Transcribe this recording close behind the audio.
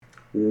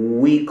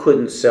We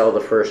couldn't sell the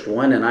first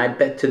one, and I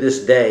bet to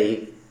this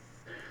day,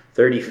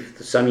 30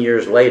 some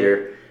years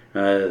later,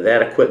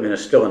 that equipment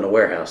is still in the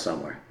warehouse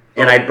somewhere.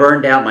 And I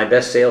burned out my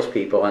best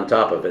salespeople on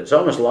top of it. So I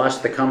almost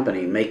lost the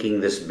company making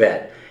this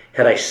bet.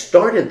 Had I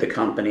started the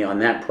company on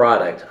that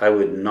product, I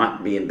would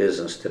not be in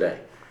business today.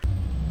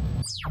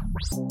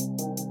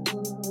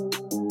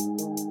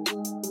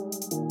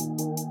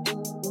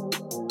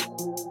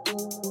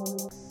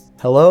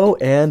 Hello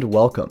and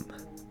welcome.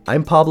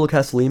 I'm Pablo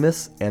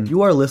Casalimas, and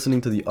you are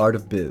listening to The Art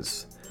of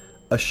Biz,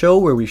 a show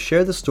where we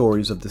share the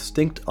stories of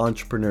distinct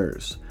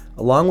entrepreneurs,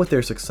 along with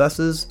their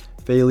successes,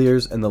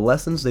 failures, and the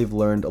lessons they've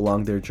learned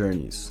along their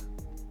journeys.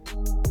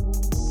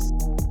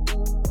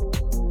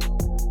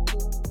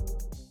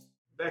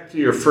 Back to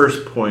your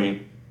first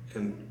point,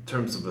 in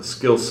terms of the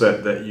skill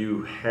set that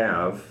you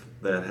have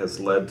that has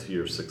led to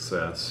your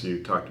success,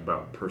 you talked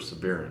about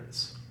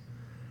perseverance.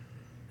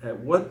 At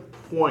what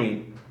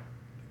point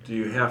do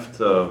you have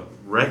to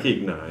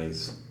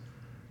recognize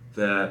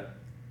that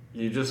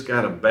you just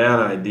got a bad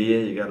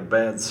idea, you got a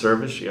bad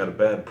service, you got a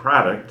bad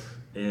product,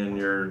 and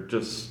you're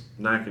just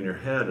knocking your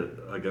head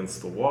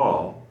against the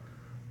wall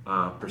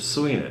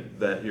pursuing it,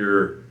 that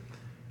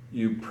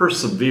you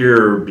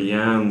persevere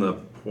beyond the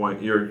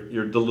point,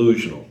 you're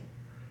delusional.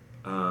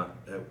 And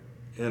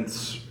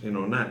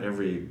not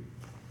every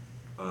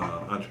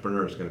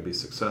entrepreneur is going to be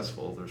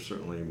successful. There's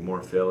certainly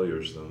more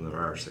failures than there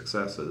are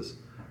successes,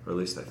 or at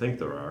least I think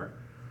there are.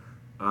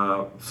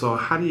 So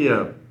how do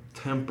you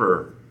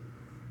temper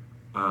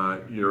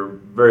your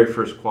very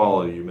first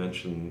quality you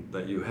mentioned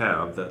that you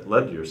have that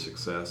led to your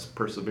success,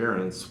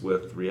 perseverance,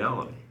 with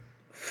reality?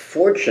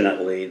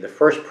 Fortunately, the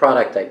first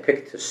product I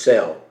picked to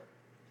sell,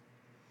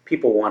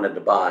 people wanted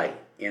to buy,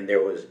 and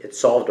it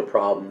solved a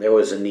problem, there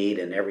was a need,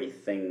 and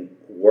everything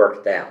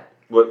worked out.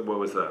 What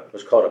was that? It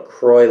was called a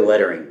Croy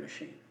lettering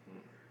machine.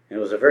 And it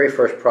was the very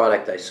first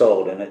product I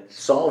sold, and it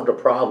solved a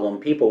problem,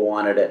 people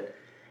wanted it,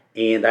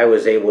 and I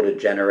was able to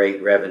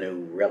generate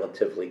revenue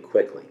relatively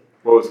quickly.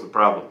 What was the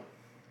problem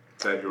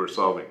that you were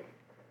solving?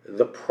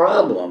 The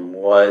problem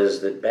was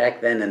that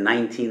back then in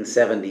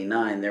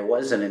 1979, there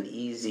wasn't an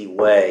easy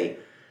way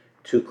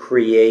to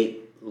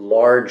create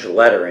large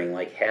lettering,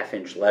 like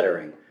half-inch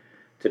lettering,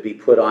 to be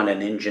put on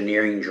an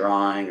engineering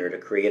drawing or to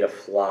create a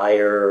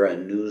flyer, a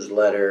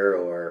newsletter,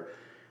 or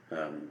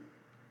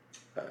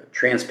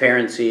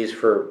transparencies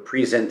for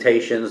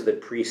presentations that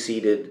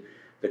preceded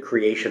the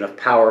creation of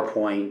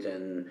PowerPoint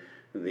and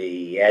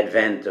the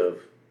advent of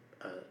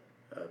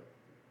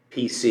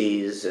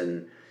PCs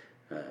and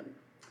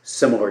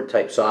similar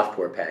type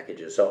software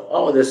packages. So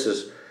all of this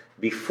is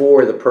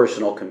before the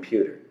personal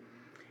computer.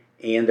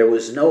 And there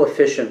was no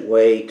efficient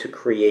way to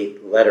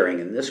create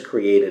lettering, and this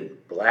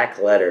created black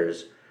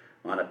letters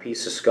on a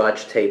piece of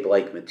Scotch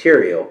tape-like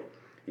material,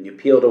 and you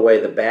peeled away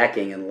the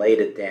backing and laid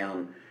it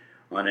down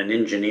on an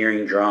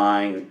engineering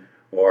drawing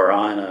or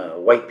on a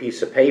white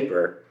piece of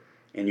paper,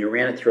 and you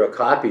ran it through a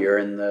copier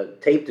and the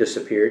tape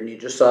disappeared and you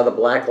just saw the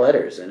black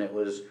letters, and it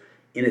was,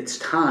 in its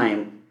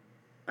time,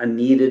 a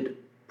needed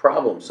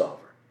problem solver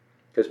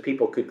because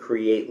people could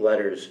create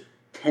letters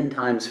 10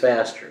 times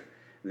faster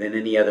than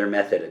any other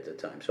method at the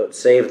time. So it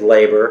saved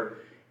labor,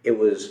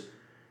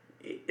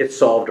 it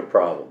solved a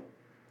problem.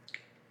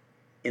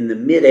 In the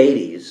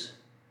mid-'80s,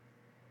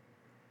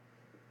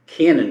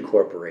 Canon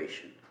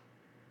Corporation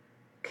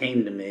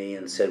came to me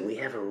and said, we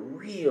have a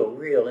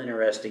real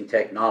interesting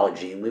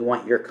technology and we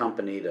want your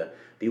company to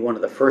be one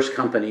of the first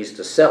companies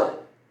to sell it.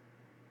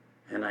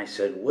 And I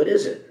said, what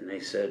is it? And they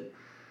said,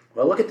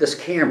 well, look at this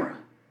camera.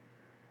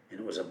 And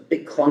it was a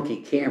big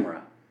clunky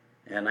camera.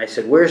 And I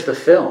said, where's the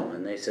film?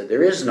 And they said,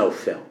 there is no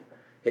film.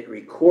 It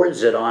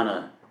records it on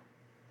a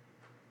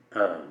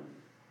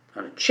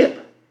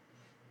chip.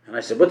 And I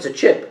said, what's a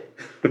chip?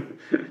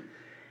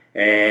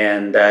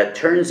 And it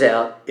turns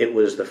out it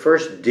was the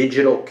first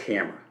digital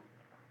camera.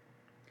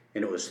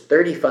 And it was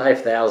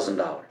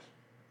 $35,000.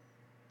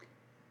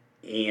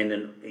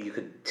 And you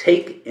could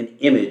take an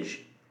image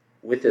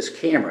with this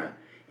camera,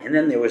 and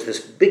then there was this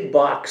big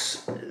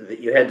box that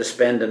you had to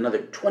spend another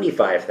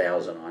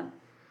 $25,000 on,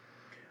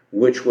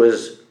 which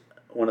was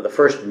one of the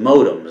first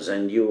modems,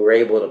 and you were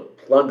able to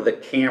plug the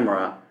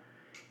camera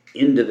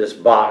into this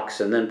box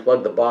and then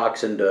plug the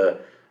box into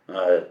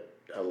a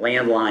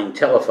landline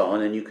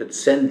telephone, and you could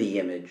send the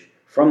image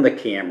from the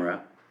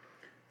camera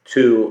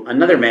to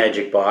another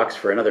magic box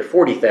for another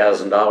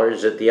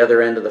 $40,000 at the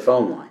other end of the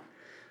phone line.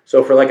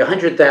 So for like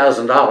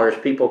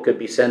 $100,000, people could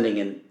be sending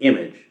an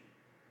image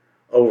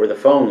over the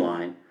phone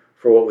line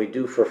for what we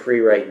do for free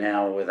right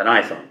now with an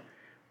iPhone.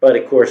 But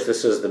of course,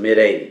 this is the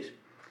mid-'80s.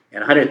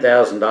 And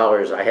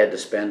 $100,000 I had to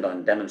spend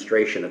on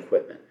demonstration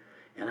equipment.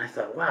 And I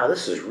thought, wow,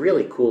 this is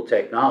really cool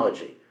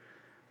technology.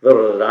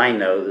 Little did I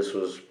know this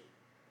was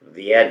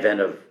the advent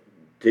of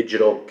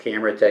digital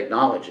camera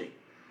technology.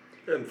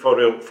 And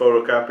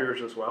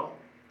photocopiers as well?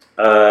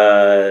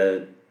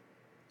 That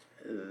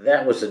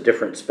was a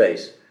different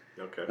space.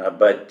 Okay.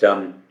 But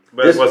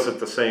was it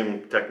the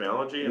same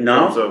technology in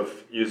No. terms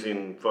of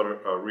using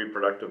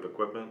reproductive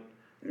equipment?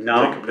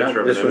 No, Take a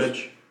picture this of an was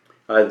image?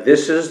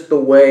 This is the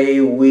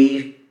way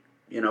we,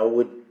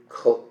 would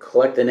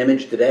collect an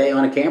image today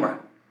on a camera.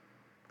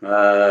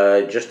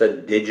 Just a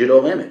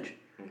digital image.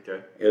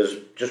 Okay. It was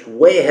just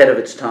way ahead of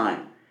its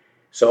time.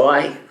 So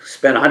I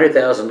spent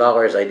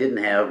 $100,000 I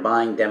didn't have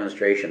buying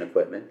demonstration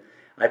equipment.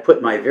 I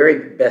put my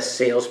very best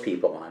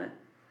salespeople on it.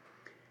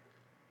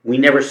 We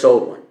never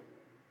sold one.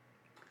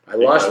 I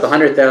lost the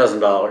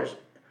 $100,000.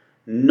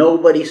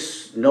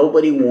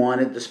 Nobody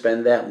wanted to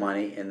spend that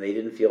money, and they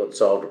didn't feel it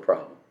solved a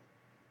problem.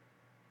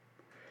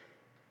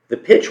 The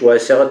pitch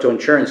was sell it to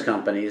insurance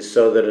companies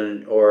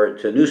or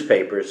to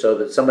newspapers so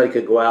that somebody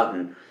could go out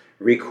and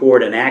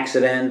record an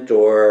accident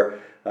or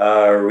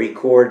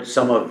record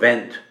some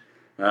event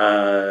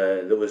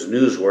that was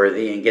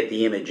newsworthy and get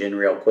the image in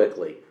real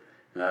quickly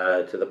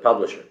to the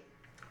publisher.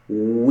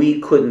 We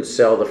couldn't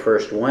sell the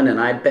first one, and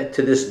I bet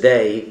to this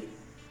day,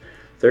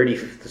 30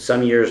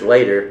 some years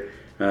later,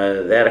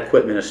 that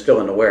equipment is still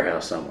in the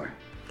warehouse somewhere.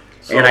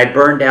 And I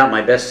burned out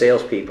my best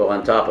salespeople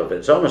on top of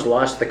it. So I almost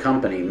lost the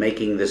company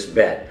making this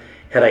bet.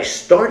 Had I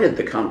started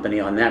the company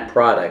on that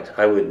product,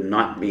 I would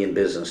not be in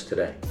business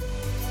today.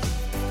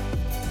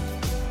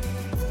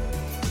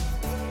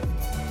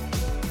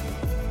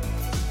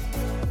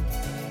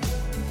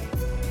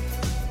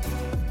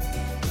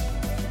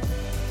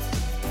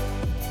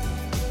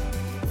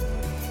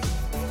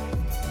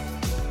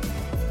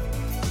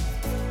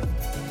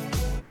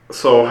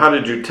 So how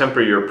did you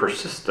temper your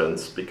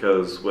persistence?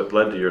 Because what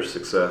led to your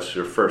success,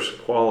 your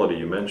first quality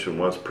you mentioned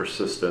was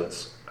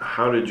persistence.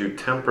 How did you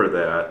temper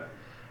that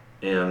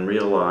and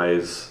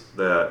realize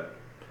that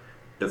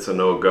it's a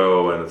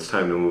no-go and it's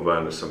time to move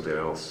on to something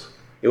else?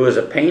 It was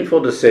a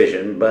painful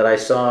decision, but I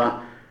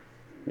saw,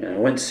 I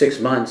went 6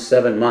 months,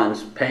 7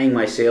 months, paying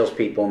my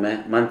salespeople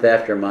month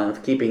after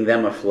month, keeping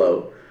them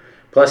afloat,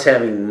 plus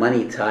having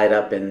money tied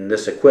up in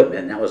this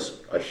equipment. That was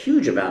a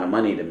huge amount of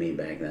money to me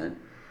back then.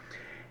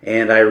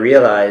 And I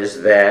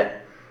realized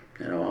that,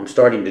 I'm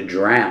starting to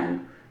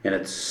drown, and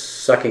it's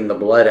sucking the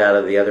blood out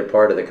of the other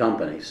part of the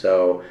company.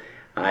 So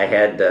I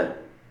had to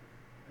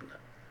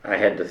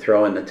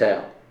throw in the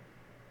towel.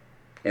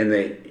 And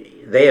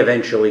they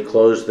eventually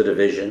closed the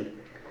division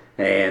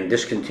and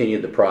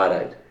discontinued the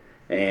product.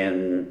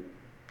 And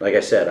like I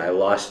said, I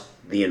lost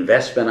the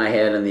investment I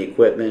had in the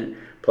equipment,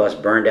 plus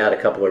burned out a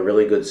couple of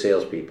really good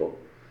salespeople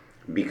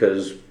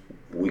because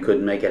we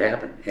couldn't make it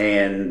happen.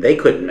 And they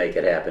couldn't make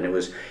it happen. It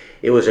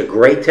was a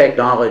great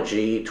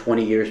technology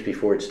 20 years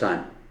before its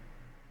time.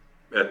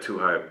 At too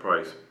high a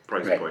price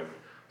Right. point.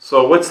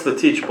 So what's the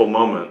teachable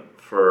moment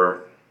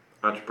for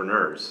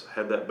entrepreneurs?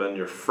 Had that been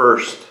your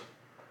first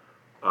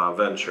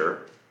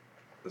venture,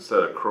 instead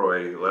of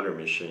Croy lettering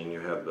machine, you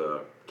had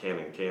the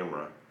Canon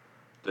camera,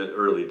 the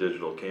early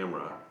digital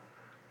camera.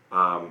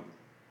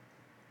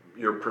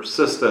 Your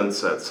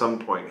persistence at some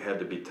point had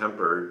to be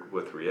tempered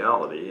with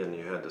reality, and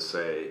you had to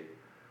say,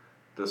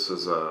 this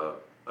is a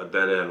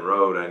dead-end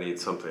road, I need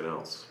something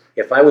else.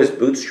 If I was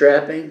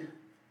bootstrapping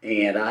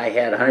and I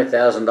had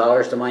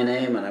 $100,000 to my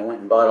name and I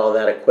went and bought all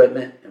that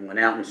equipment and went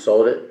out and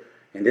sold it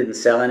and didn't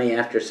sell any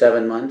after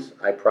 7 months,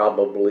 I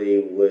probably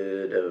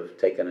would have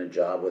taken a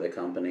job with a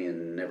company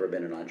and never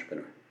been an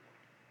entrepreneur.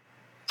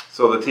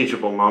 So the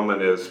teachable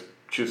moment is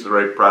choose the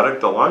right product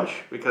to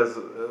launch, because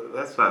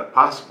that's not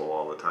possible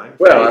all the time.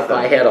 Well, if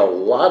I had a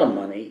lot of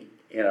money,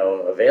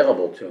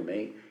 available to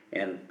me,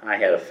 and I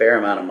had a fair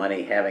amount of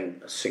money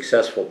having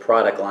successful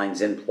product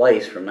lines in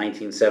place from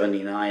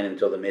 1979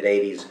 until the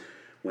mid-'80s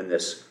when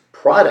this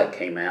product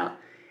came out,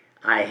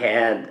 I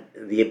had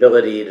the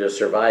ability to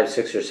survive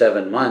 6 or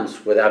 7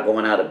 months without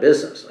going out of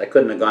business. I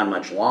couldn't have gone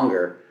much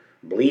longer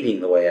bleeding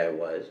the way I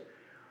was.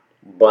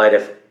 But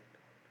if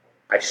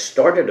I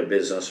started a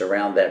business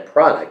around that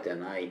product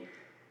and I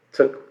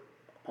took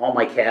all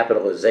my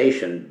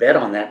capitalization, bet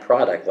on that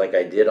product like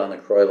I did on the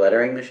Croy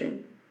lettering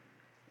machine,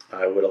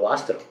 I would have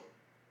lost it all.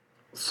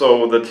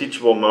 So the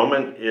teachable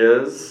moment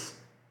is?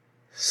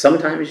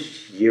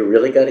 Sometimes you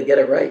really got to get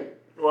it right.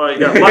 Well, you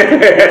got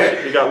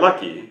lucky. You got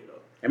lucky.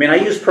 I mean, I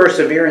used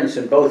perseverance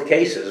in both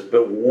cases,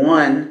 but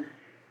one,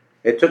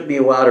 it took me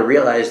a while to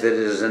realize that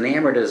as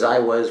enamored as I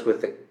was with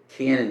the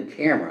Canon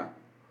camera,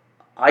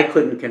 I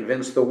couldn't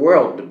convince the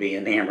world to be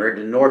enamored,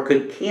 and nor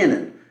could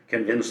Canon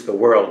convince the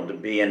world to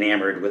be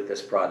enamored with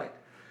this product.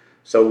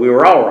 So we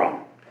were all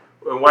wrong.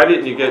 Why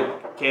didn't you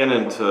get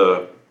Canon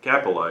to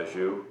capitalize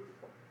you?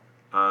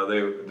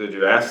 Did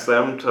you ask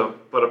them to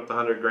put up the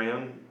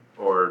 $100,000,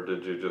 or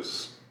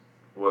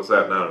was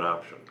that not an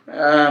option?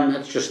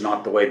 That's just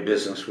not the way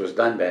business was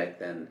done back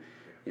then.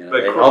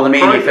 All the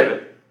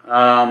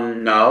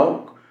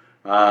no.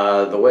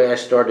 The way I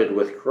started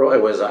with Croy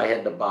was I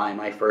had to buy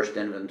my first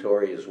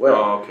inventory as well.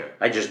 Oh, okay.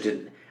 I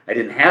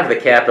didn't have the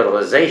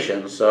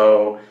capitalization,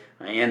 so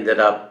I ended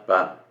up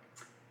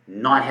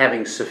not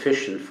having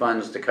sufficient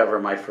funds to cover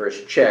my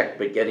first check,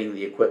 but getting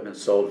the equipment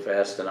sold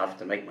fast enough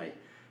to make my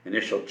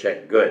initial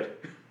check good.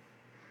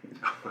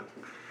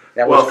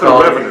 That was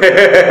called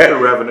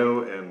through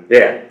revenue and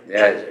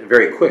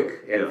very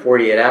quick. In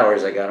 48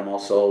 hours, I got them all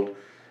sold.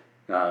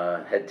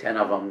 Had 10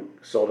 of them,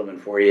 sold them in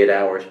 48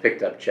 hours.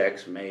 Picked up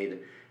checks, made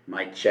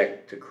my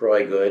check to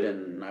Croy Good,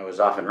 and I was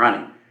off and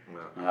running.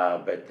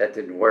 But that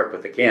didn't work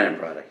with the Canon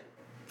product.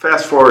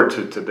 Fast forward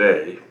to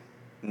today,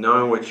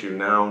 knowing what you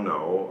now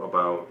know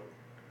about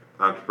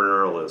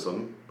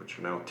entrepreneurialism, which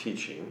you're now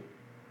teaching,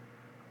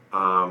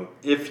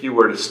 if you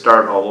were to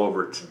start all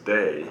over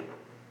today,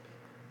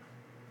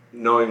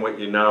 knowing what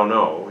you now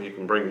know, you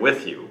can bring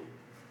with you,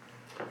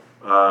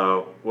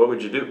 what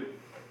would you do?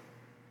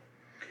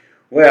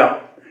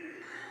 Well,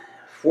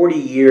 40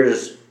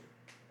 years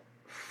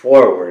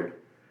forward,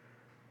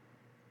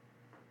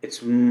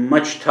 it's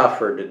much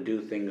tougher to do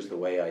things the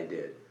way I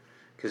did.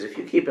 Because if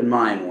you keep in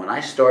mind, when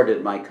I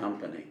started my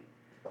company...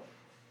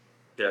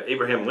 Yeah,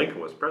 Abraham Lincoln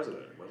was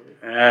president, wasn't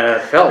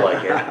he? Felt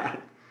like it.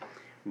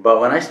 But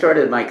when I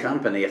started my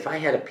company, if I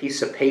had a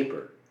piece of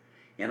paper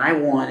and I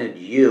wanted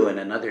you in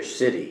another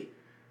city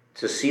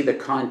to see the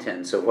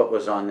contents of what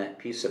was on that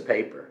piece of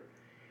paper,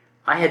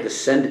 I had to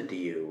send it to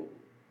you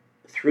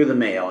through the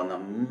mail, and the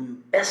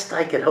best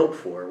I could hope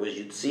for was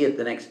you'd see it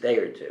the next day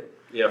or two.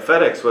 Yeah,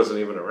 FedEx wasn't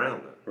even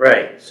around then.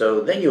 Right.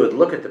 So then you would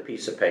look at the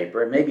piece of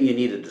paper, and maybe you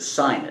needed to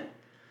sign it.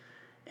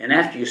 And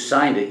after you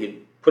signed it,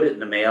 you'd put it in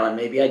the mail, and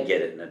maybe I'd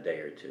get it in a day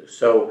or two.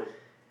 So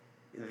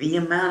the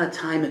amount of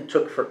time it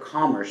took for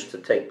commerce to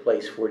take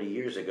place 40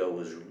 years ago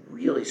was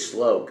really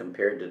slow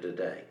compared to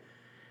today.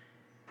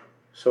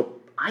 So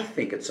I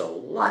think it's a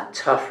lot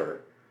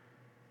tougher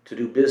to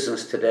do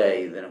business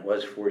today than it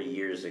was 40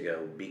 years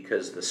ago,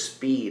 because the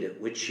speed at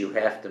which you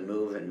have to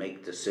move and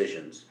make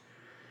decisions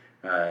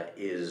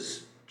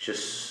is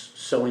just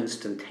so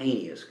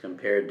instantaneous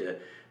compared to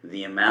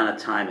the amount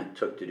of time it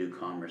took to do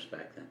commerce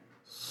back then.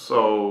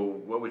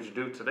 So what would you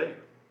do today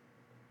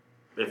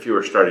if you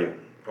were starting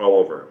all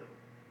over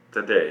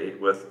today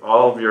with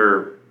all of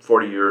your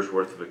 40 years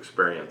worth of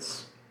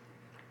experience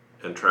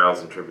and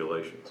trials and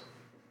tribulations?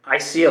 I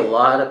see a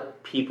lot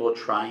of people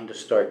trying to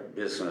start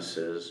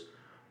businesses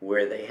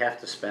where they have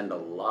to spend a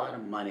lot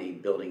of money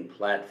building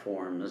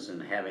platforms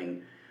and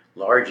having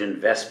large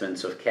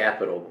investments of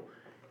capital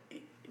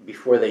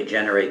before they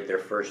generate their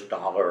first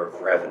dollar of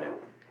revenue.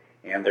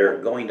 And they're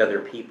going to other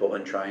people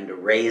and trying to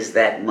raise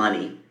that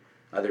money,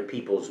 other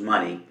people's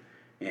money,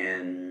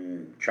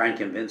 and try and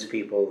convince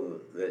people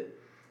that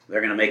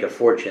they're going to make a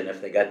fortune if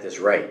they got this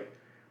right.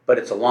 But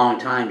it's a long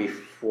time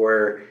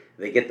before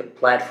they get the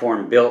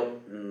platform built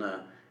and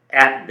the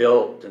app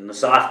built and the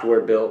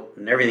software built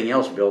and everything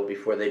else built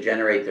before they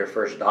generate their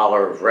first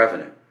dollar of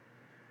revenue.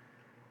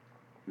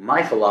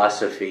 My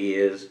philosophy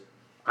is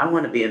I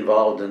want to be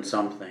involved in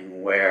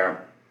something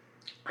where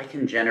I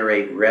can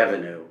generate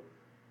revenue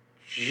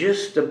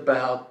just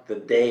about the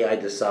day I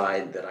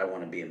decide that I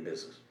want to be in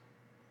business.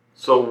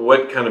 So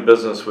what kind of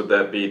business would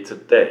that be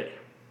today?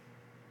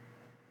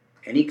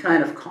 Any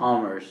kind of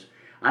commerce.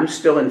 I'm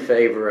still in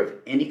favor of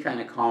any kind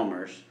of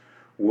commerce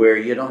where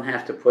you don't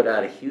have to put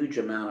out a huge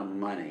amount of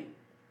money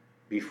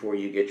before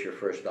you get your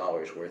first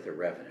dollar's worth of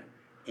revenue.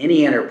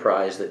 Any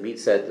enterprise that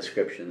meets that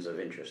description is of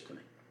interest to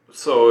me.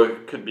 So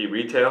it could be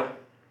retail?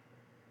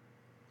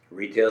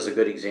 Retail is a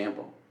good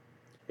example.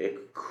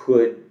 It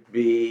could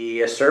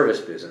be a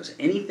service business.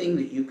 Anything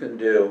that you can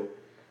do.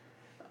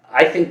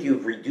 I think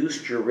you've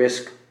reduced your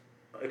risk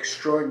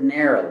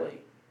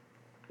extraordinarily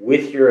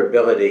with your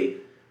ability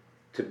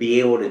to be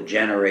able to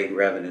generate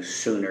revenue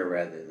sooner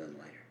rather than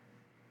later.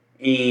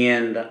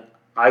 And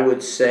I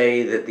would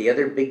say that the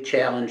other big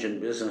challenge in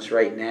business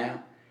right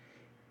now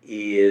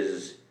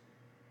is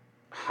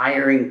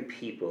hiring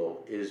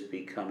people is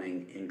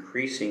becoming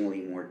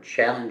increasingly more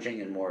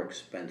challenging and more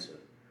expensive.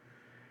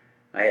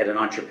 I had an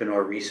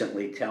entrepreneur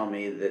recently tell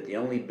me that the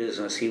only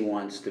business he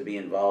wants to be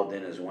involved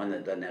in is one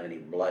that doesn't have any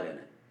blood in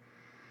it.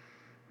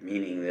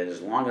 Meaning that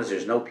as long as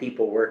there's no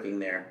people working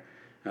there,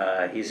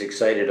 he's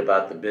excited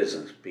about the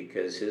business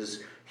because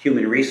his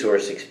human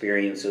resource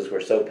experiences were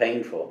so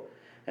painful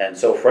and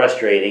so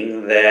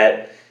frustrating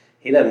that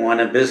he doesn't want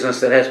a business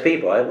that has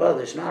people. Well,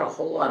 there's not a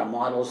whole lot of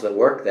models that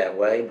work that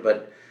way,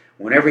 but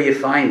whenever you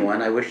find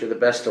one, I wish you the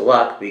best of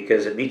luck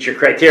because it meets your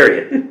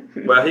criteria.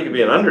 Well, he could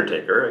be an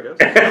undertaker,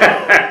 I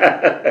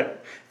guess.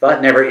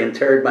 Thought never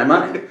interred my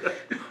money.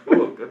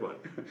 Oh, good one.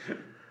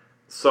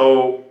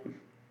 So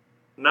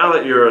now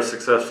that you're a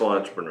successful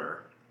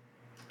entrepreneur,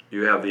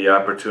 you have the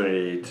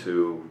opportunity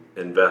to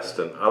invest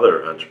in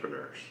other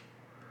entrepreneurs.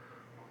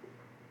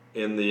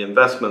 In the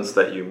investments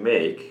that you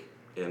make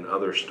in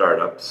other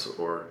startups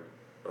or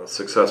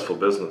successful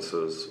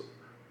businesses,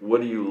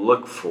 what do you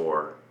look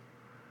for?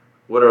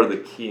 What are the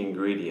key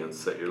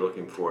ingredients that you're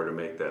looking for to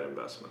make that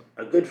investment?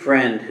 A good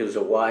friend who's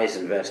a wise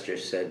investor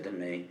said to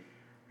me,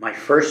 my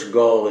first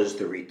goal is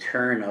the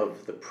return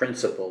of the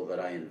principal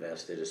that I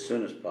invested as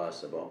soon as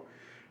possible.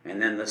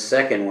 And then the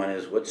second one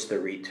is what's the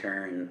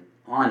return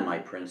on my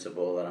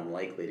principal that I'm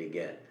likely to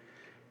get.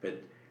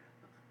 But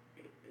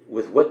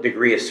with what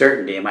degree of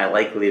certainty am I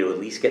likely to at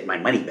least get my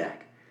money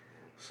back?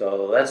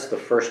 So that's the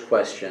first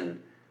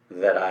question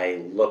that I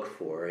look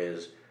for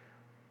is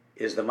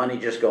the money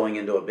just going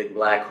into a big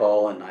black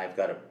hole and I've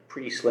got a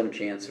pretty slim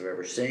chance of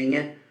ever seeing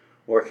it?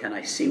 Or can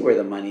I see where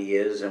the money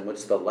is and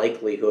what's the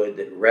likelihood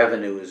that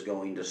revenue is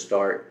going to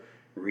start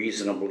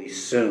reasonably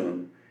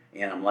soon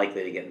and I'm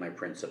likely to get my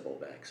principal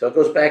back. So it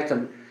goes back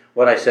to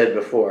what I said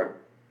before.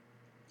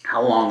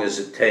 How long does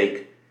it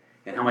take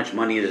and how much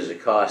money does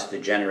it cost to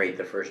generate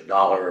the first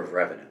dollar of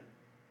revenue?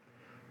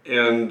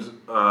 And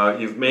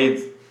you've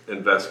made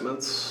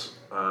investments.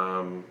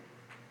 Can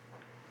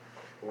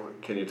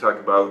you talk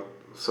about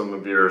some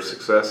of your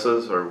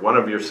successes, or one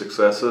of your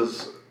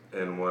successes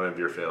and one of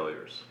your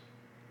failures?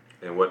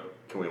 And what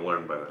can we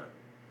learn by that?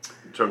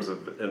 In terms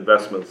of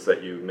investments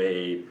that you've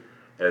made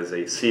as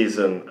a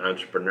seasoned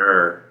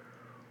entrepreneur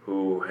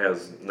who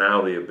has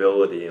now the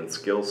ability and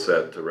skill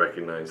set to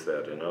recognize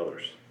that in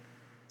others.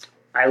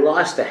 I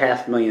lost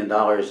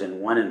 $500,000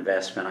 in one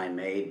investment I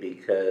made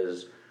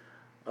because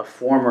a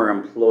former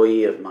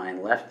employee of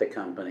mine left the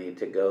company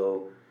to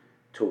go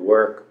to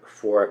work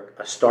for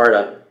a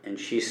startup, and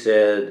she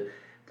said,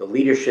 the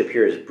leadership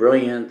here is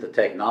brilliant, the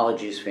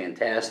technology is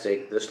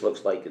fantastic, this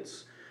looks like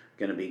it's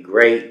going to be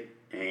great,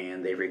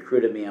 and they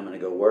recruited me, I'm going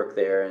to go work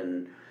there,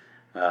 and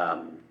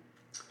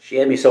she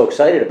had me so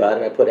excited about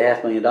it, I put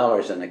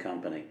 $500,000 in the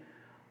company.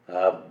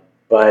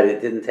 But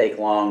it didn't take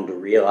long to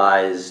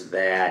realize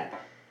that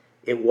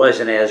it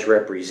wasn't as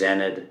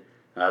represented.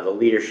 The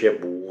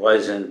leadership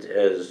wasn't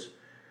as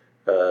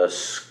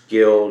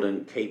skilled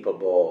and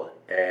capable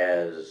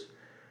as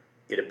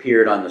it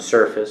appeared on the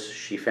surface.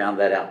 She found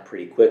that out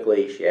pretty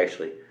quickly. She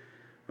actually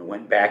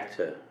went back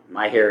to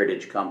my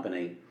heritage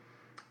company,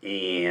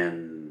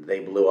 and they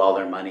blew all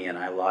their money, and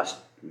I lost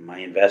my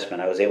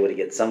investment. I was able to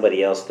get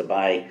somebody else to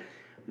buy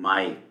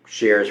my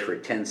shares for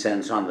 10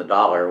 cents on the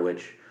dollar,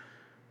 which,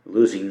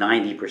 losing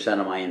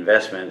 90% of my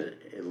investment,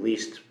 at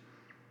least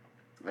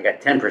I got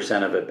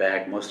 10% of it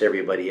back. Most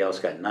everybody else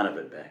got none of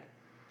it back.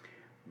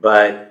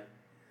 But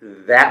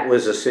that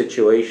was a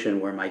situation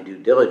where my due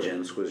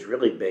diligence was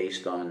really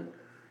based on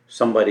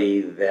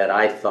somebody that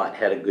I thought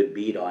had a good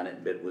beat on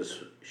it, but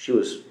she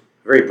was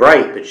very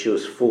bright, but she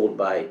was fooled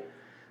by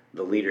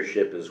the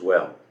leadership as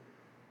well.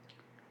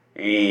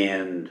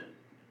 And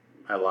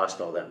I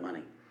lost all that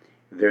money.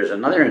 There's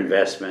another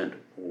investment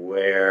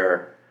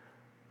where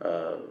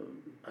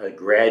a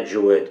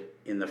graduate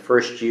in the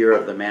first year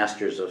of the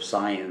Masters of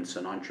Science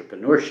and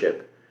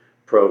Entrepreneurship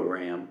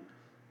program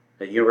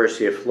at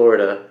University of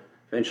Florida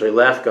eventually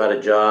left, got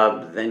a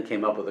job, then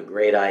came up with a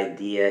great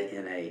idea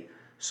in a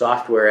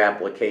software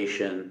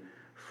application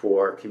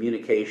for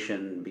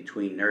communication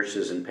between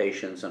nurses and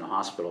patients in a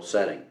hospital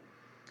setting.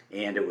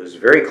 And it was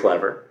very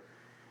clever,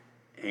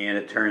 and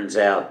it turns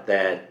out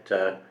that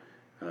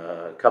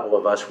a couple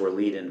of us were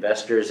lead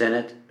investors in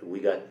it. We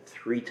got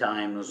 3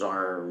 times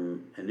our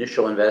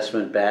initial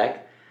investment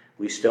back.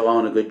 We still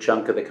own a good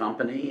chunk of the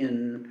company,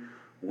 and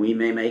we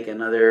may make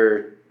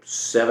another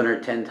 7 or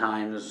 10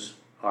 times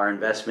our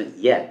investment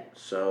yet.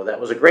 So that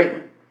was a great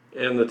one.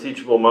 And the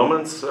teachable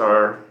moments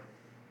are,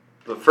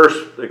 the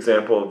first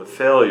example of the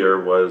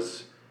failure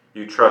was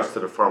you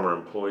trusted a former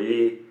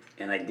employee.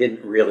 And I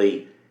didn't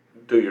really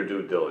do your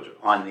due diligence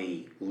on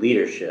the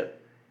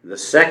leadership. The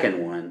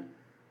second one,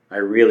 I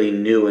really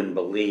knew and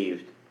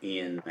believed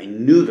in. I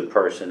knew the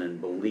person and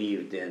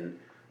believed in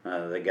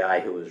the guy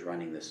who was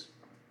running this.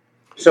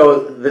 So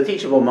the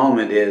teachable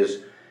moment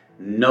is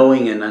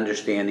knowing and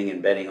understanding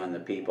and betting on the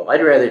people.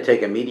 I'd rather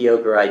take a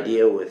mediocre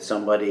idea with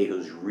somebody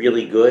who's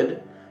really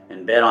good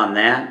and bet on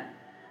that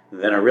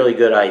than a really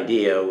good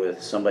idea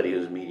with somebody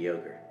who's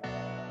mediocre.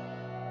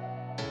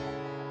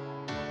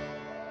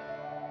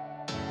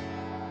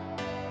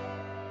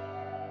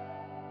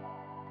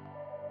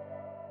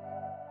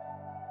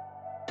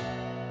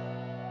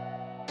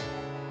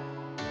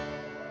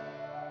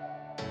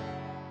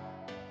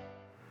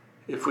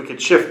 If we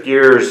could shift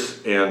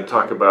gears and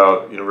talk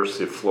about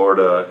University of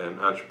Florida and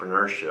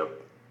entrepreneurship.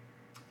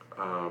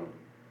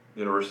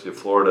 University of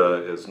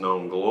Florida is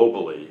known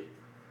globally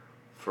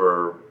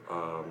for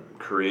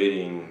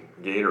creating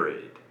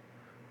Gatorade,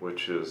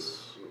 which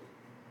is,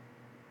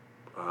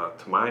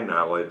 to my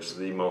knowledge,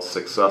 the most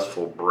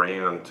successful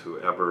brand to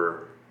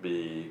ever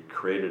be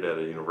created at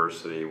a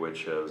university,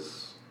 which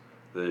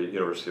the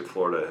University of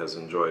Florida has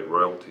enjoyed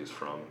royalties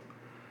from.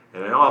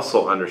 And I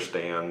also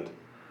understand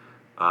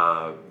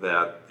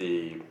that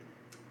the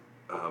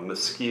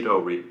mosquito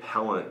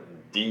repellent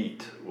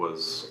DEET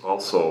was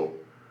also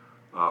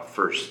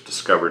first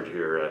discovered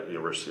here at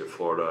University of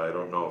Florida. I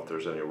don't know if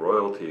there's any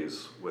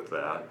royalties with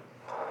that.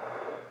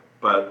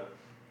 But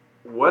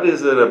what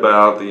is it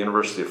about the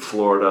University of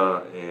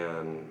Florida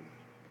and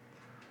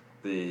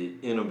the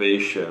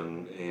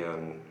innovation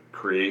and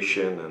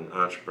creation and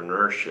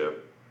entrepreneurship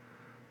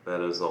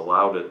that has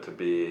allowed it to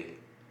be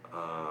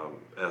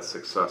as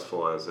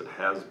successful as it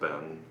has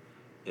been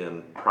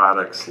in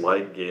products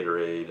like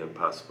Gatorade and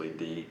possibly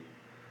DEET,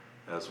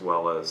 as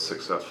well as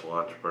successful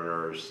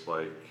entrepreneurs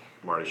like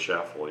Marty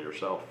Schaffel,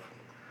 yourself?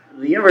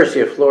 The University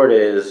of Florida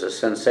is a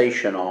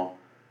sensational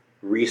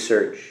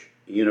research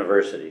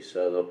university.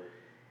 So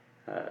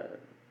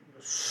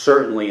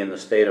certainly in the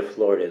state of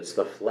Florida, it's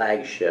the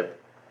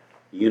flagship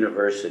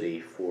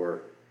university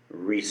for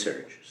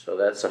research. So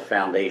that's a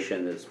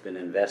foundation that's been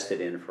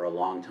invested in for a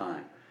long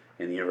time,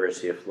 and the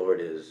University of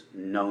Florida is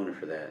known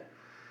for that.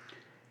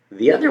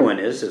 The other one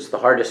is it's the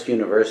hardest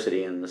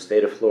university in the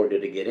state of Florida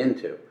to get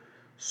into.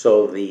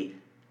 So the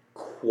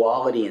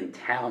quality and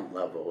talent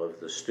level of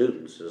the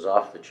students is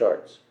off the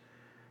charts.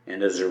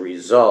 And as a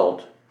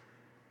result,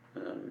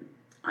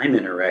 I'm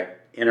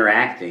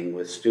interacting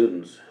with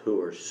students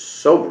who are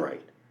so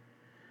bright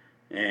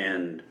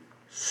and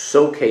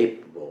so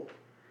capable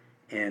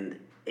and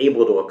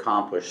able to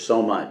accomplish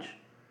so much.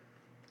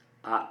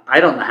 I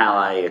don't know how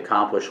I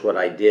accomplished what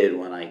I did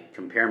when I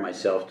compare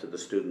myself to the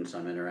students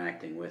I'm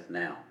interacting with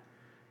now,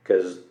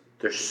 because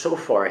they're so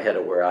far ahead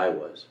of where I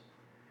was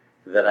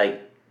that I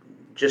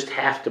just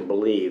have to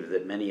believe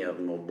that many of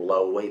them will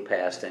blow way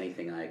past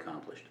anything I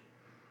accomplished.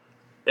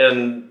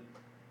 And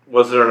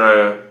was there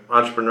an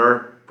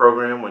entrepreneur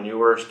program when you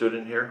were a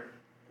student here?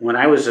 When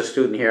I was a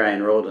student here, I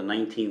enrolled in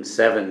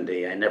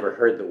 1970. I never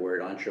heard the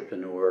word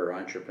entrepreneur or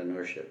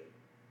entrepreneurship.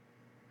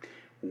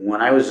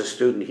 When I was a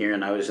student here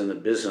and I was in the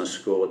business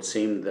school, it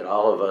seemed that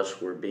all of us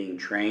were being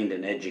trained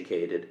and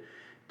educated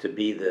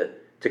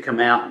to come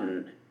out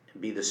and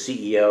be the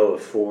CEO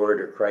of Ford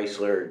or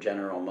Chrysler or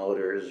General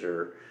Motors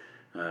or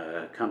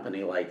a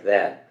company like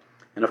that.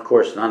 And of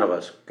course, none of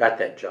us got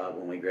that job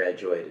when we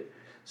graduated.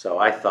 So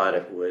I thought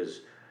it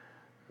was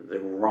the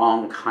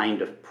wrong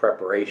kind of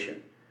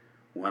preparation.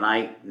 When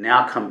I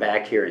now come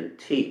back here and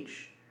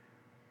teach,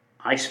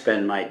 I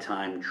spend my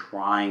time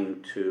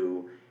trying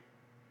to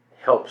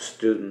help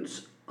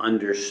students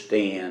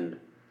understand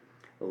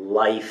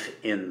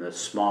life in the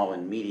small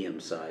and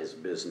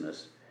medium-sized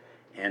business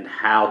and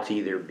how to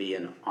either be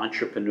an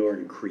entrepreneur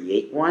and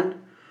create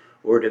one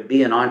or to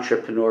be an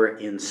entrepreneur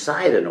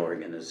inside an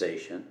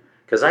organization.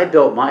 Because I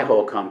built my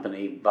whole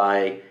company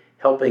by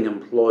helping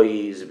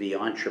employees be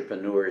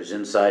entrepreneurs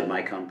inside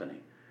my company.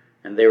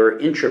 And they were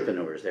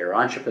intrapreneurs. They were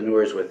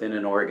entrepreneurs within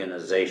an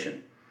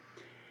organization.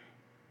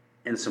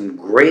 And some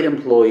great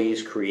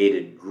employees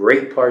created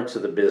great parts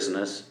of the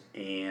business,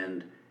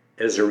 and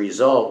as a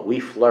result, we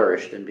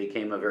flourished and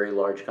became a very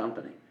large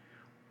company.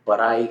 But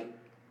I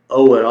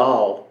owe it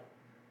all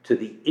to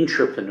the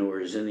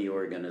intrapreneurs in the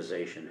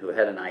organization who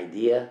had an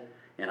idea,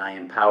 and I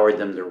empowered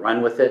them to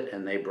run with it,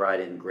 and they brought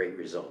in great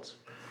results.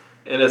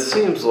 And it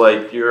seems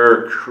like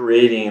you're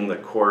creating the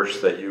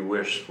course that you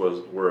wished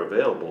were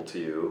available to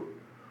you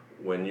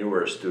when you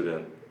were a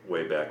student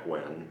way back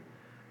when,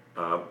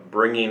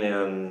 bringing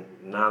in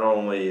not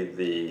only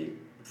the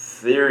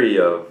theory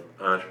of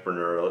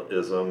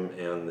entrepreneurialism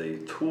and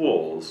the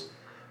tools,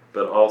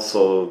 but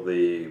also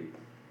the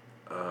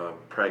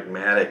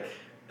pragmatic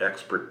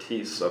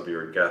expertise of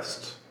your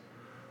guest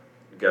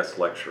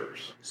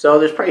lecturers. So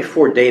there's probably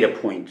 4 data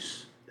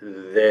points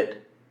that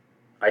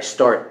I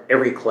start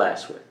every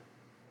class with,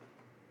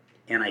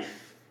 and I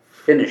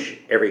finish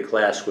every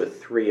class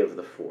with 3 of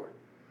the 4.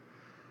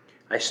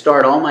 I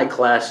start all my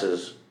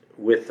classes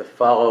with the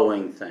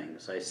following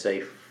things. I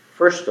say,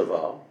 first of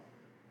all,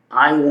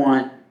 I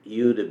want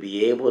you to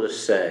be able to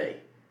say,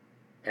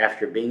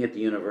 after being at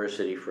the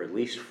university for at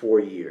least 4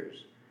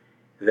 years,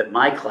 that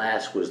my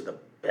class was the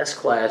best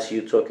class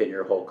you took in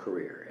your whole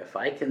career. If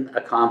I can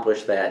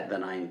accomplish that,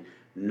 then I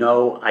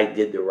know I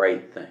did the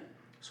right thing.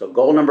 So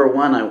goal number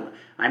 1,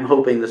 I'm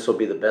hoping this will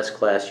be the best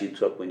class you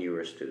took when you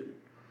were a student.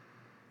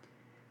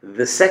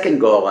 The second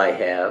goal I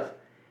have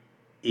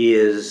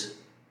is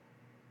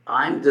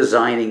I'm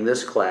designing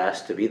this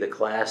class to be the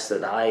class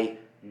that I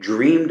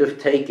dreamed of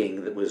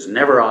taking that was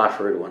never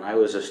offered when I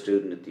was a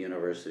student at the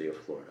University of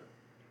Florida.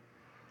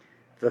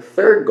 The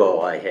third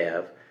goal I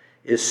have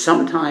is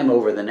sometime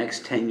over the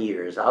next 10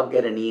 years, I'll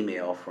get an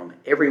email from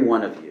every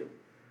one of you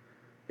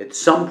at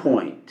some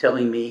point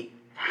telling me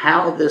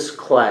how this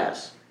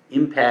class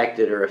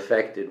impacted or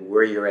affected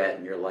where you're at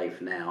in your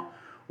life now,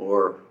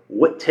 or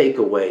what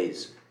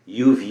takeaways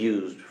you've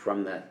used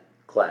from that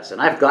class.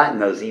 And I've gotten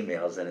those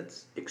emails, and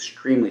it's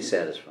extremely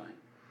satisfying.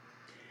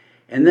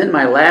 And then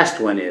my last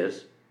one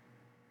is,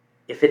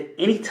 if at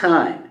any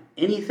time,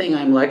 anything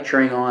I'm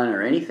lecturing on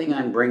or anything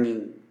I'm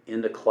bringing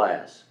into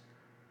class,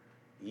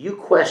 you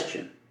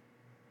question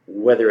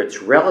whether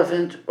it's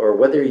relevant or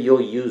whether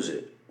you'll use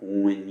it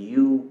when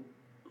you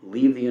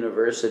leave the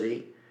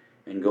university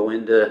and go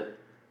into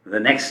your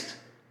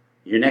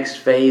next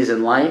phase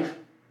in life,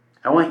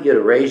 I want you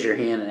to raise your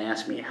hand and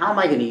ask me, how am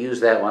I going to use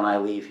that when I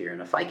leave here?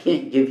 And if I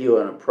can't give you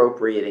an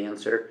appropriate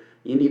answer,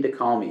 you need to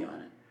call me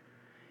on it.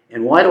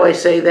 And why do I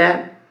say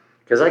that?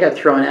 Because I got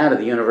thrown out of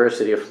the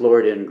University of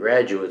Florida in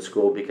graduate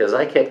school because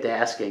I kept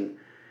asking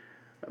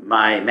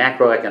my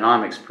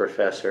macroeconomics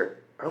professor,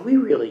 are we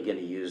really going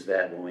to use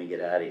that when we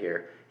get out of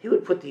here? He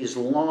would put these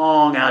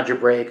long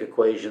algebraic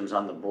equations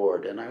on the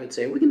board, and I would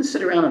say, are we going to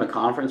sit around in a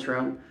conference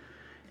room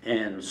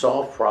and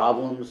solve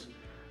problems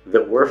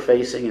that we're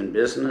facing in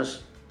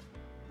business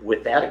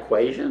with that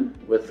equation,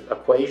 with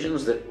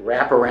equations that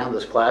wrap around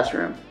this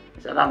classroom?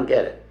 He said, I don't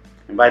get it.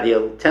 And by the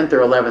 10th or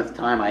 11th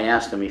time I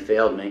asked him, he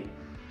failed me.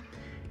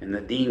 And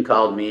the dean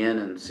called me in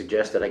and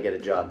suggested I get a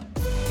job.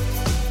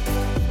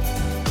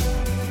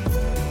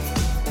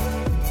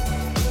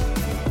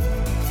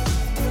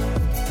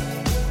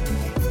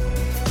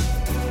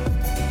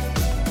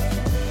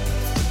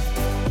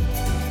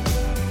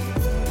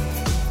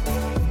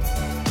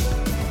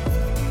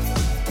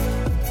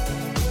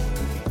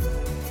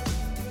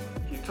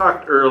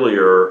 talked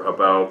earlier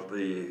about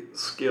the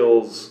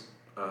skills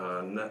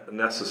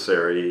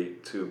necessary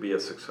to be a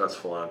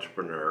successful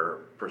entrepreneur,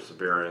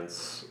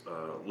 perseverance,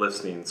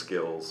 listening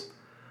skills,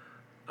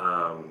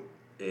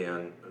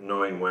 and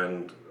knowing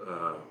when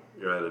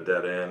you're at a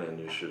dead end and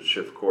you should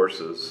shift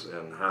courses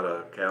and how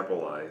to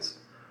capitalize.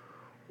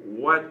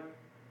 What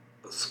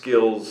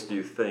skills do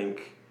you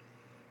think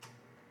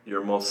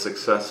your most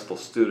successful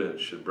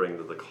students should bring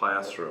to the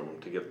classroom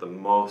to get the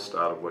most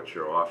out of what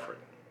you're offering?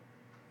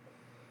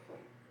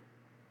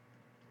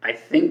 I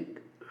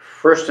think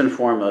first and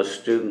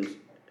foremost, students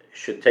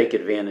should take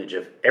advantage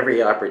of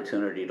every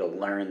opportunity to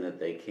learn that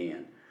they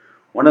can.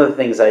 One of the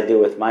things I do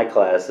with my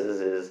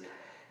classes is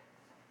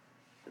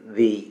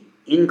the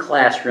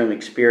in-classroom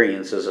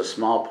experience is a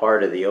small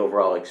part of the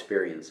overall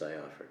experience I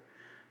offer.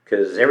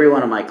 Because every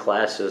one of my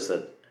classes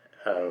that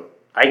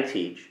I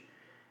teach,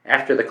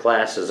 after the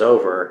class is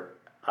over,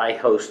 I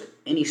host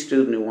any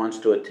student who wants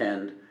to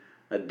attend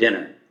a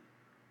dinner.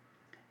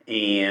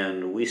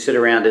 And we sit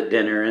around at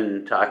dinner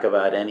and talk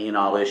about any and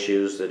all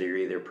issues that are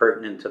either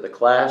pertinent to the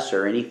class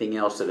or anything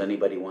else that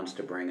anybody wants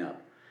to bring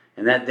up.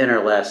 And that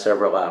dinner lasts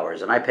several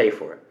hours, and I pay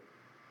for it.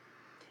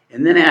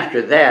 And then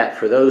after that,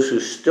 for those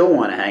who still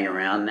want to hang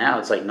around, now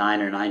it's like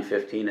 9 or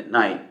 9:15 at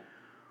night,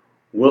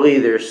 we'll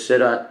either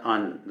sit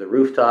on the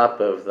rooftop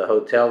of the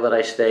hotel that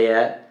I stay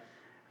at,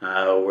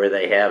 where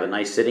they have a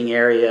nice sitting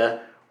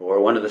area, or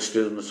one of the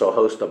students will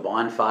host a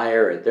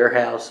bonfire at their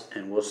house,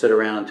 and we'll sit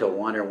around until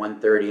 1 or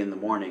 1:30 in the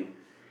morning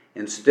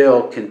and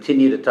still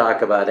continue to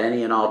talk about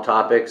any and all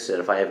topics. And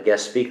if I have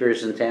guest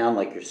speakers in town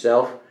like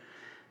yourself,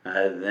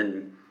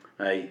 then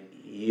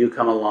you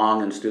come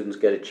along and students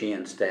get a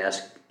chance to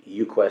ask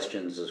you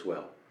questions as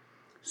well.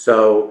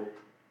 So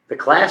the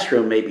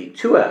classroom may be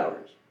 2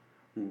 hours,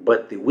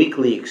 but the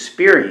weekly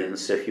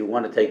experience, if you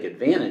want to take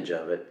advantage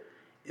of it,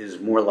 is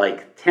more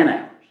like 10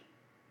 hours.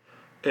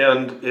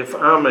 And if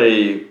I'm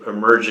an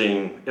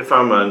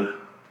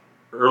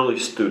early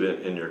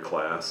student in your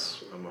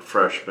class, I'm a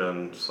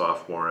freshman,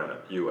 sophomore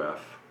at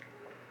UF,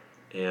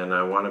 and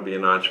I want to be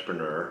an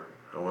entrepreneur,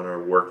 I want to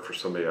work for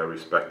somebody I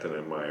respect and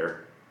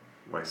admire,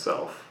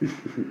 myself,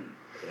 and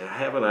I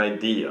have an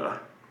idea,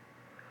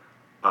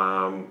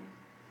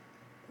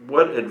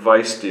 what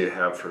advice do you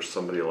have for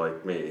somebody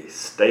like me?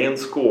 Stay in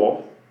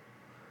school,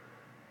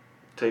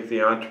 take the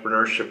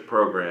entrepreneurship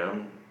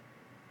program,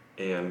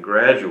 and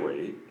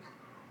graduate,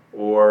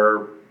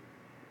 or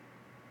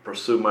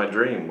pursue my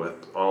dream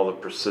with all the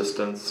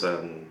persistence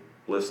and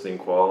listening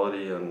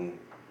quality and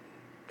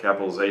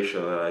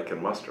capitalization that I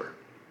can muster?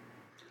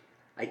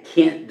 I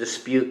can't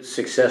dispute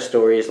success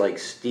stories like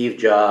Steve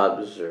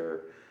Jobs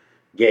or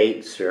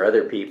Gates or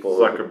other people.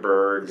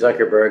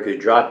 Zuckerberg, who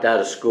dropped out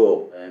of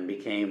school and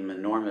became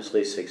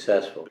enormously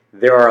successful.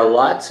 There are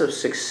lots of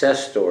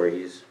success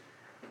stories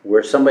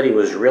where somebody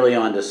was really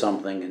onto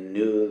something and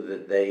knew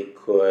that they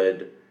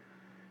could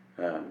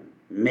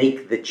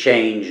make the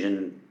change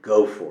and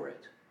go for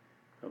it.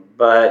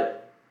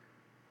 But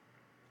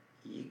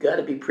you got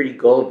to be pretty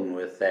golden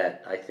with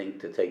that, I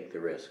think, to take the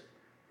risk,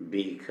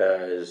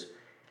 because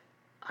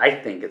I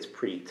think it's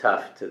pretty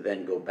tough to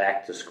then go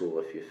back to school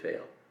if you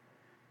fail.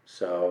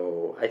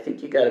 So I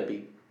think you got to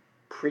be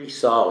pretty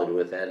solid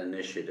with that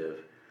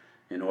initiative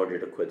in order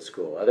to quit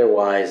school.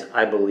 Otherwise,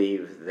 I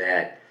believe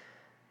that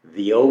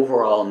the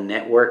overall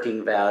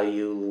networking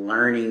value,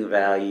 learning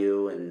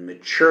value, and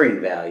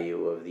maturing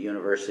value of the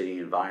university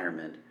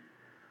environment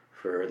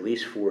for at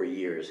least 4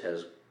 years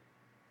has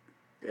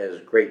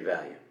great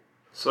value.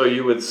 So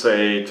you would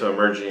say to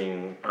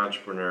emerging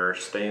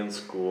entrepreneurs, stay in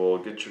school,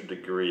 get your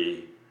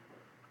degree.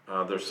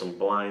 There's some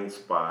blind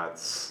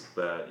spots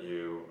that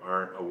you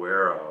aren't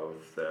aware of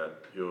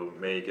that you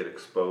may get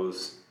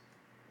exposed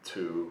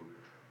to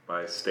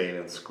by staying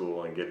in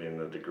school and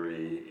getting a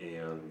degree,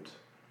 and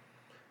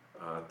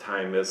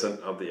time isn't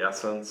of the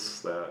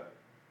essence, that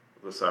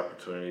this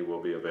opportunity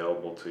will be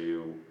available to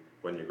you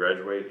when you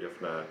graduate,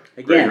 if not.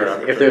 Again,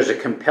 if there's a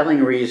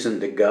compelling reason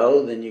to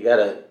go, then you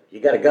gotta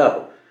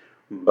go.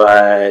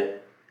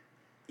 But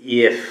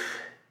if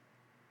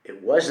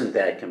it wasn't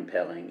that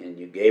compelling and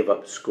you gave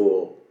up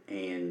school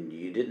and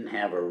you didn't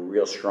have a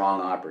real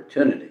strong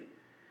opportunity,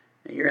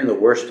 you're in the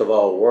worst of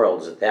all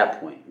worlds at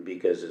that point,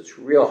 because it's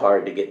real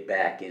hard to get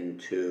back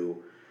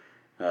into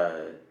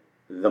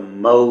the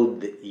mode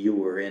that you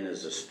were in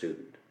as a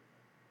student.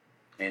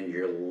 And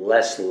you're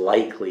less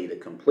likely to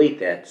complete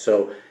that.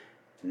 So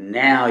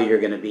now you're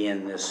going to be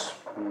in this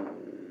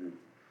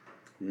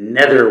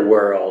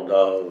netherworld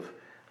of,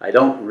 I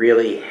don't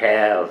really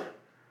have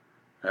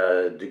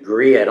a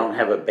degree, I don't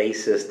have a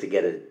basis to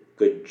get a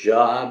good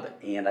job,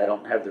 and I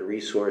don't have the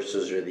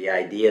resources or the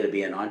idea to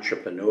be an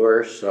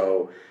entrepreneur,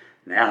 so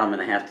now I'm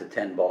going to have to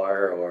tend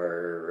bar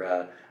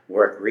or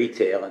work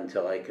retail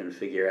until I can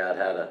figure out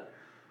how to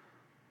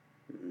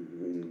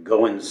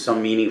go in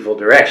some meaningful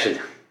direction.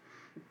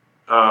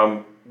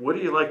 What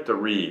do you like to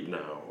read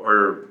now?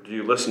 Or do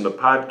you listen to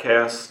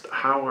podcasts?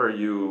 How are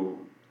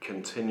you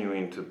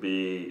continuing to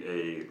be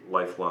a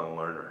lifelong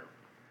learner?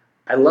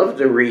 I love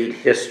to read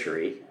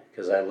history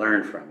because I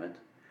learn from it.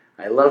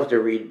 I love to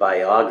read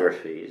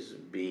biographies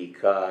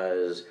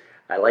because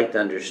I like to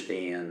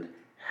understand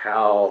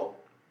how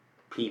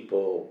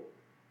people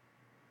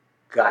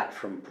got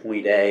from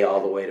point A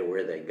all the way to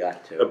where they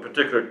got A to.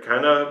 particular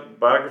kind of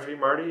biography,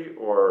 Marty,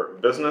 or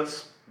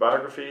business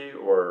biography,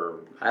 or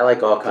I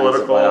like all kinds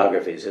of political?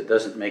 biographies. It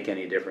doesn't make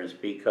any difference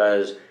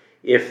because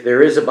if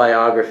there is a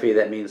biography,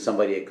 that means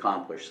somebody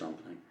accomplished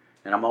something.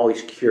 And I'm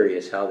always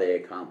curious how they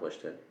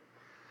accomplished it.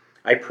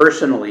 I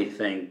personally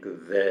think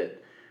that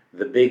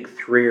the big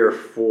 3 or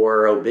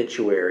 4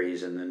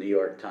 obituaries in the New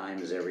York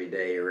Times every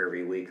day or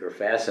every week are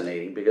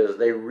fascinating because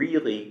they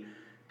really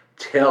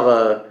tell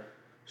a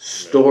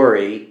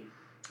story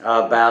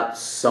about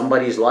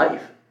somebody's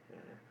life.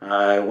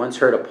 I once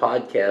heard a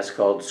podcast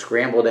called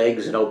Scrambled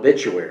Eggs and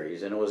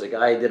Obituaries, and it was a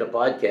guy who did a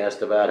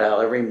podcast about how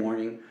every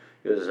morning,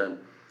 he was a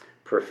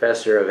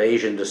professor of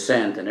Asian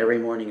descent, and every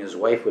morning his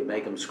wife would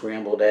make him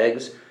scrambled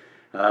eggs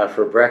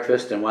for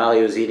breakfast, and while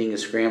he was eating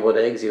his scrambled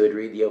eggs, he would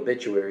read the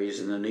obituaries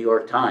in the New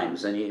York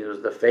Times, and it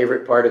was the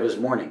favorite part of his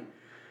morning.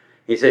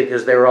 He said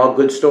because they were all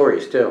good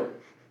stories, too.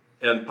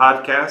 And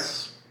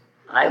podcasts?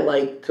 I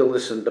like to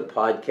listen to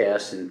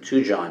podcasts in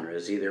 2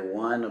 genres, either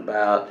one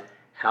about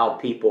how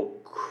people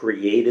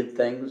created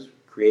things,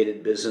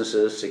 created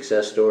businesses,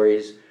 success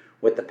stories,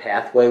 what the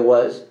pathway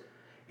was,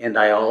 and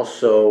I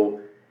also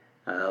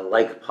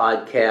like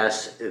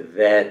podcasts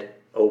that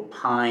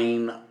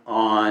opine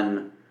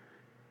on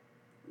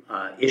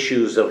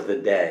issues of the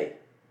day,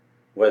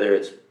 whether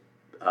it's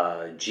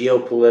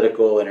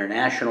geopolitical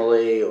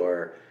internationally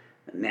or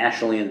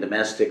nationally and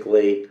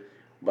domestically,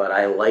 but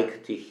I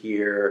like to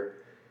hear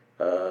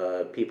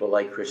people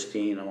like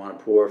Christine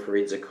Amanpour,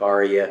 Fareed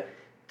Zakaria,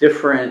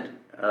 different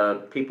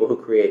people who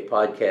create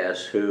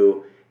podcasts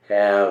who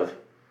have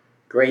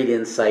great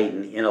insight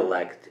and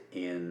intellect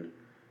in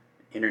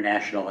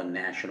international and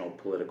national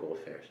political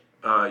affairs.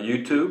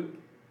 YouTube?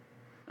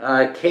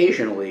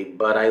 Occasionally,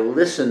 but I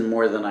listen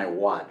more than I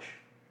watch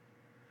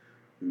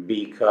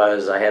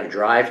because I have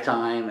drive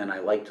time and I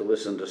like to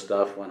listen to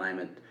stuff when I'm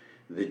at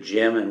the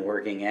gym and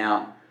working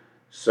out.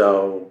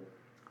 So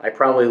I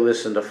probably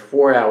listen to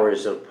 4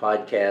 hours of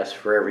podcasts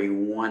for every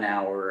 1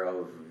 hour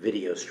of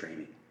video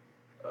streaming.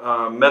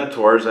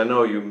 Mentors. I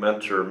know you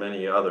mentor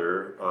many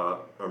other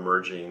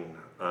emerging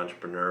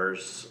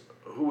entrepreneurs.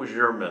 Who was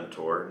your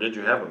mentor? Did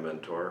you have a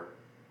mentor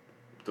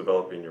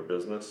developing your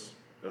business?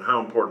 And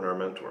how important are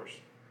mentors?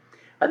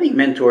 I think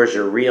mentors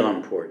are real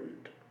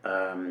important.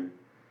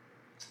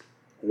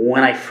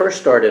 When I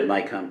first started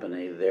my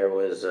company, there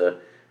was a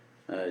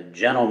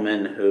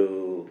gentleman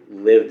who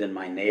lived in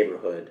my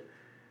neighborhood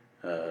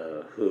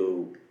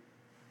who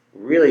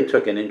really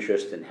took an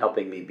interest in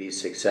helping me be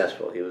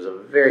successful. He was a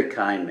very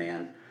kind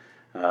man,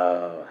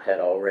 had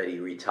already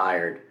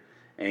retired,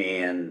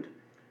 and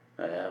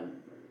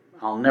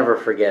I'll never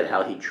forget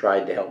how he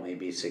tried to help me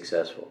be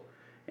successful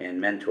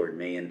and mentored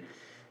me. And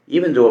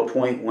even to a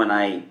point when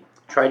I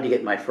tried to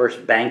get my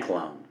first bank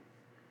loan,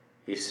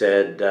 he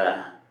said,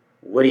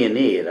 what do you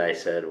need? I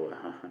said, well,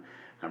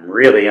 I'm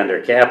really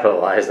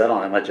undercapitalized. I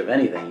don't have much of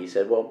anything. He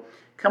said, well,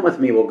 come with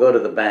me. We'll go to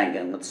the bank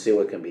and let's see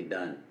what can be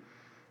done.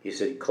 He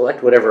said,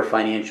 collect whatever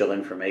financial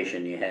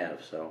information you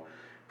have. So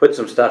put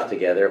some stuff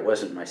together. It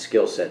wasn't my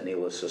skill set,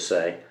 needless to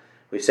say.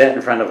 We sat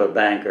in front of a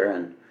banker,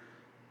 and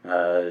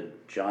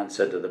John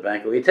said to the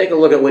banker, will you take a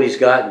look at what he's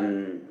got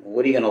and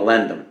what are you going to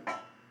lend him?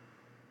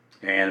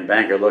 And the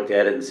banker looked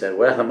at it and said,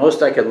 well, the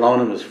most I could loan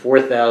him was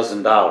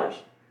 $4,000.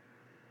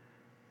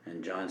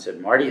 And John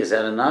said, Marty, is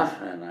that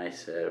enough? And I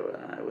said, well,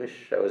 I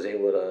wish I was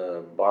able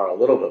to borrow a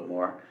little bit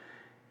more.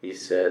 He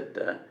said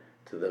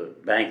to the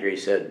banker, he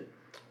said,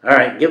 all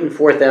right, give him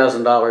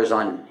 $4,000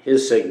 on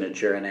his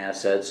signature and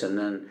assets, and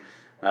then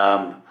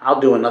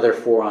I'll do another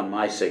 4 on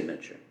my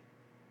signature.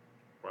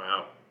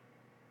 Wow.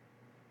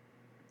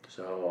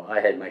 So I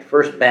had my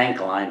first bank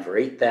line for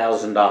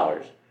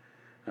 $8,000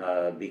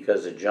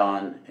 because of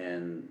John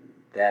and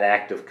that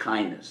act of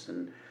kindness.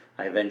 And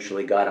I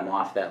eventually got him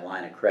off that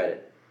line of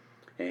credit.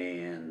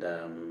 And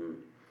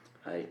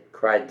I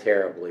cried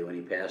terribly when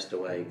he passed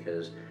away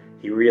because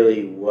he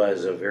really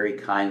was a very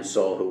kind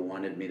soul who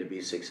wanted me to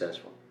be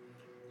successful.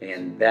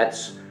 And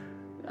that's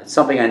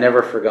something I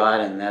never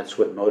forgot, and that's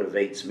what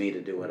motivates me to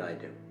do what I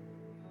do.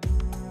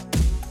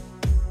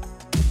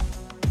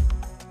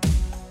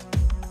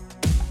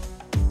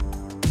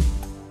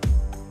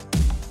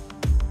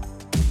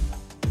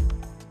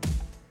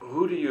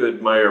 Who do you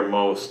admire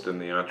most in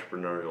the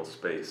entrepreneurial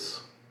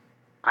space?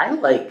 I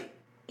like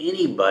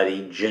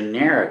anybody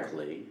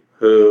generically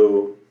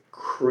who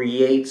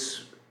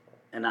creates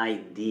an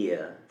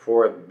idea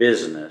for a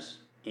business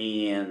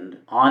and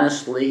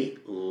honestly,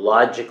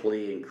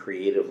 logically, and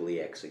creatively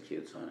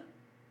executes on it.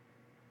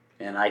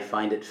 And I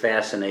find it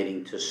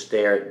fascinating to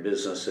stare at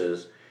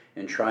businesses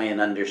and try and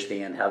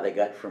understand how they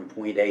got from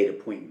point A to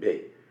point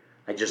B.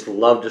 I just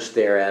love to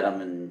stare at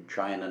them and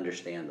try and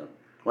understand them.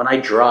 When I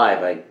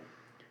drive,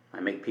 I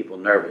make people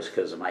nervous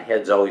because my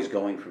head's always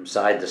going from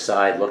side to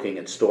side looking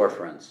at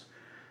storefronts,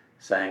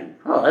 saying,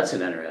 oh, that's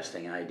an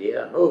interesting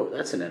idea. Oh,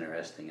 that's an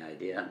interesting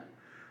idea.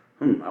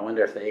 I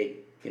wonder if they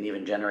can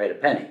even generate a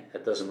penny?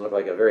 That doesn't look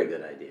like a very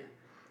good idea.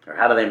 Or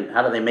how do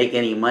they make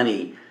any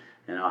money?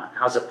 You know,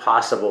 how's it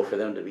possible for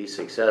them to be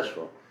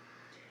successful?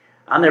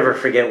 I'll never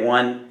forget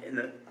one.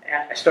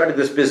 I started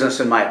this business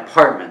in my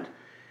apartment,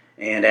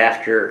 and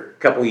after a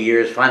couple of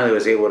years, finally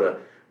was able to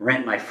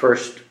rent my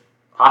first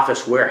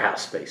office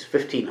warehouse space,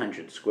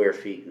 1,500 square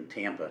feet in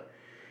Tampa.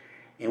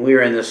 And we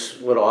were in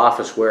this little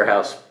office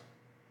warehouse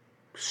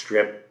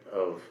strip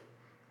of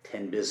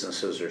 10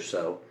 businesses or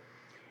so.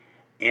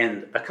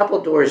 And a couple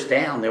of doors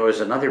down, there was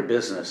another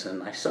business,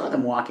 and I saw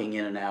them walking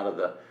in and out of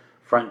the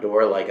front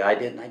door like I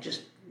did, and I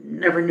just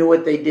never knew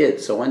what they did.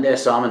 So one day I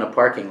saw them in a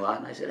parking lot,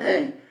 and I said,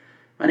 "Hey,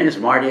 my name is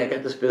Marty. I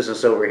got this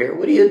business over here.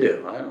 What do you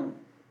do?" "I don't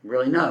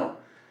really know."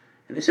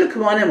 And they said,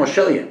 "Come on in, we'll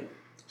show you."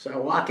 So I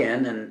walk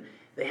in, and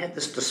they had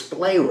this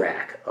display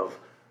rack of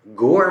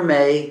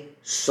gourmet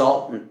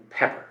salt and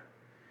pepper.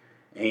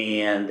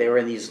 And they were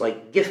in these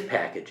like gift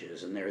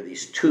packages, and there were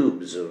these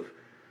tubes of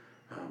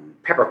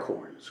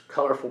peppercorns,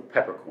 colorful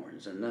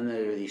peppercorns, and then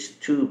there were these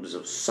tubes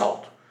of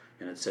salt,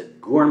 and it said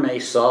gourmet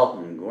salt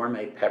and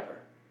gourmet pepper.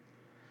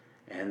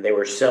 And they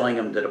were selling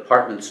them to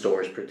department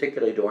stores,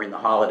 particularly during the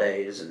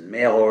holidays and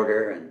mail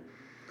order. And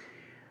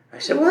I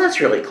said, "Well, that's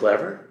really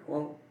clever.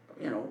 Well,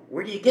 you know,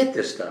 where do you get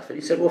this stuff?" And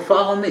he said, "Well,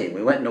 follow me."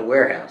 We went in a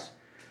warehouse.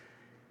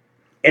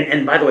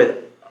 And by the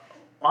way,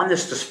 on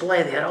this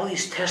display, they had all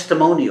these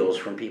testimonials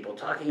from people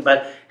talking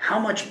about how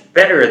much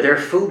better their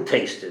food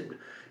tasted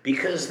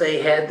because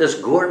they had this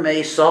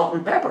gourmet salt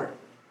and pepper.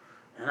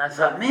 And I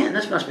thought, man,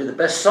 this must be the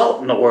best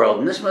salt in the world,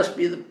 and this must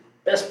be the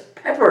best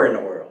pepper in the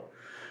world.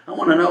 I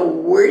want to know,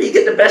 where do you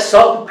get the best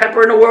salt and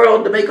pepper in the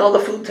world to make all the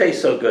food taste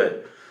so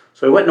good?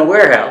 So we went in a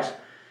warehouse,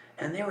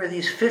 and there were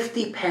these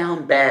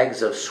 50-pound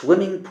bags of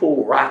swimming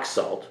pool rock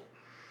salt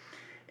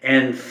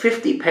and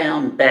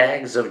 50-pound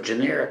bags of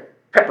generic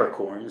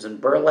peppercorns in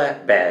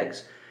burlap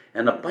bags,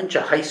 and a bunch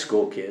of high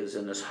school kids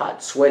in this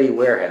hot, sweaty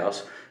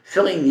warehouse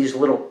filling these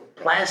little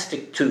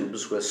plastic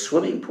tubes with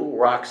swimming pool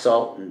rock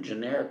salt and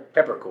generic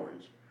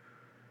peppercorns.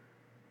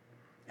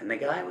 And the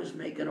guy was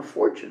making a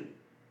fortune.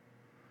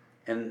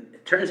 And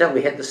it turns out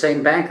we had the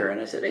same banker, and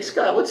I said, "Hey,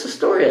 Scott, what's the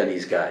story on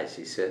these guys?"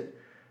 He said,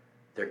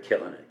 "They're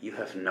killing it. You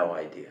have no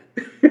idea."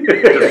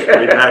 Just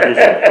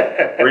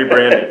repackaging,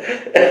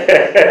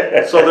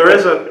 rebranding. So there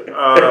isn't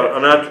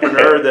an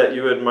entrepreneur that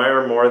you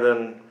admire more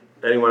than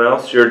anyone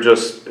else?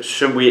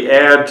 Should we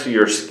add to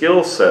your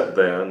skill set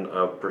then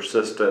of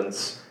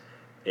persistence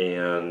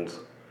and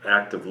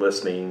active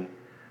listening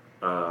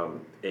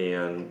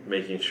and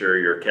making sure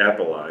you're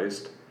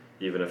capitalized,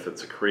 even if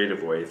it's a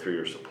creative way through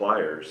your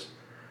suppliers?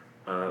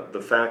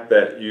 The fact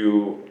that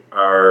you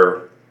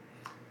are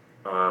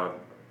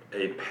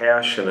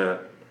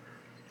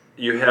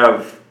you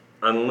have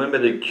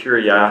unlimited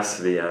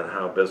curiosity on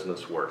how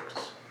business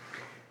works.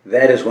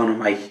 That is one of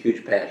my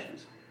huge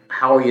passions.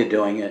 How are you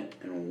doing it,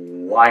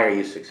 and why are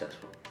you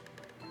successful?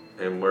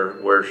 And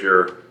where's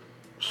your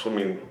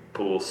swimming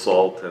pool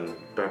salt and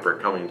pepper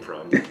coming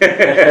from?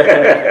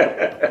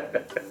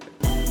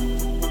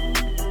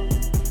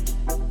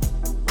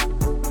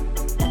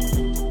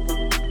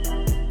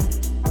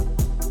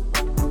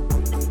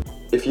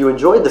 If you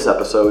enjoyed this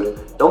episode,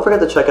 don't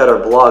forget to check out our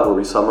blog where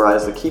we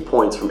summarize the key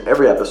points from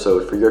every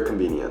episode for your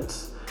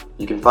convenience.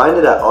 You can find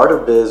it at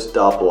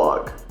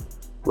artofbiz.blog.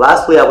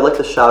 Lastly, I would like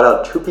to shout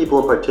out two people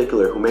in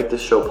particular who make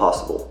this show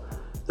possible.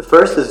 The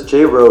first is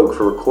Jay Rogue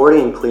for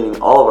recording and cleaning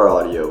all of our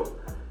audio.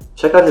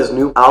 Check out his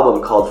new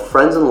album called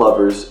Friends and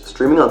Lovers,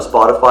 streaming on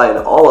Spotify and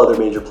all other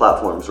major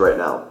platforms right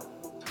now.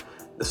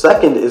 The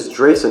second is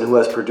Drayson, who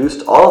has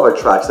produced all of our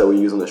tracks that we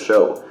use on the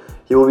show.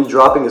 He will be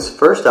dropping his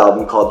first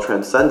album called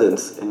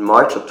Transcendence in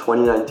March of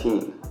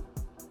 2019.